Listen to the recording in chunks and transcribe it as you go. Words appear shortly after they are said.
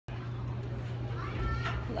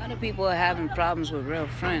lot of people are having problems with real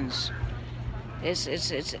friends.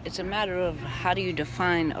 It's a matter of how do you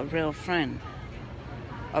define a real friend.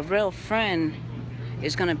 A real friend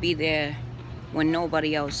is gonna be there when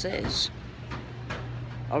nobody else is.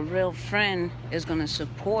 A real friend is gonna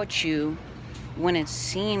support you when it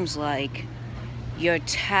seems like your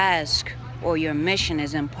task or your mission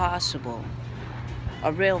is impossible.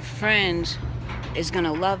 A real friend is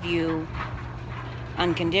gonna love you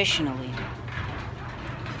unconditionally.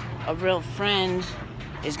 A real friend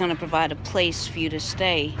is going to provide a place for you to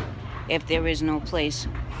stay if there is no place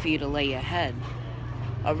for you to lay your head.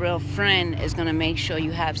 A real friend is going to make sure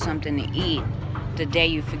you have something to eat the day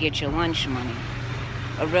you forget your lunch money.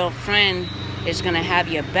 A real friend is going to have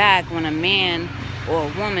your back when a man or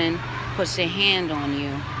a woman puts their hand on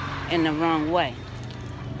you in the wrong way.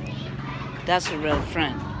 That's a real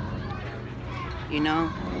friend, you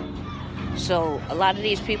know? So a lot of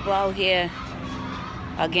these people out here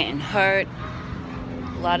are getting hurt.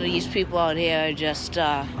 A lot of these people out here are just,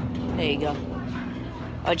 there you go,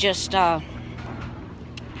 are just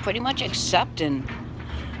pretty much accepting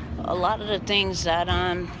a lot of the things that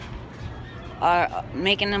are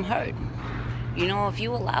making them hurt. You know, if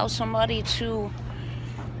you allow somebody to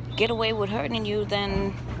get away with hurting you,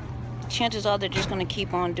 then chances are they're just going to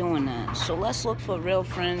keep on doing that. So let's look for real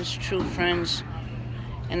friends, true friends,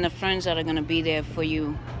 and the friends that are going to be there for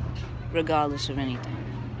you regardless of anything.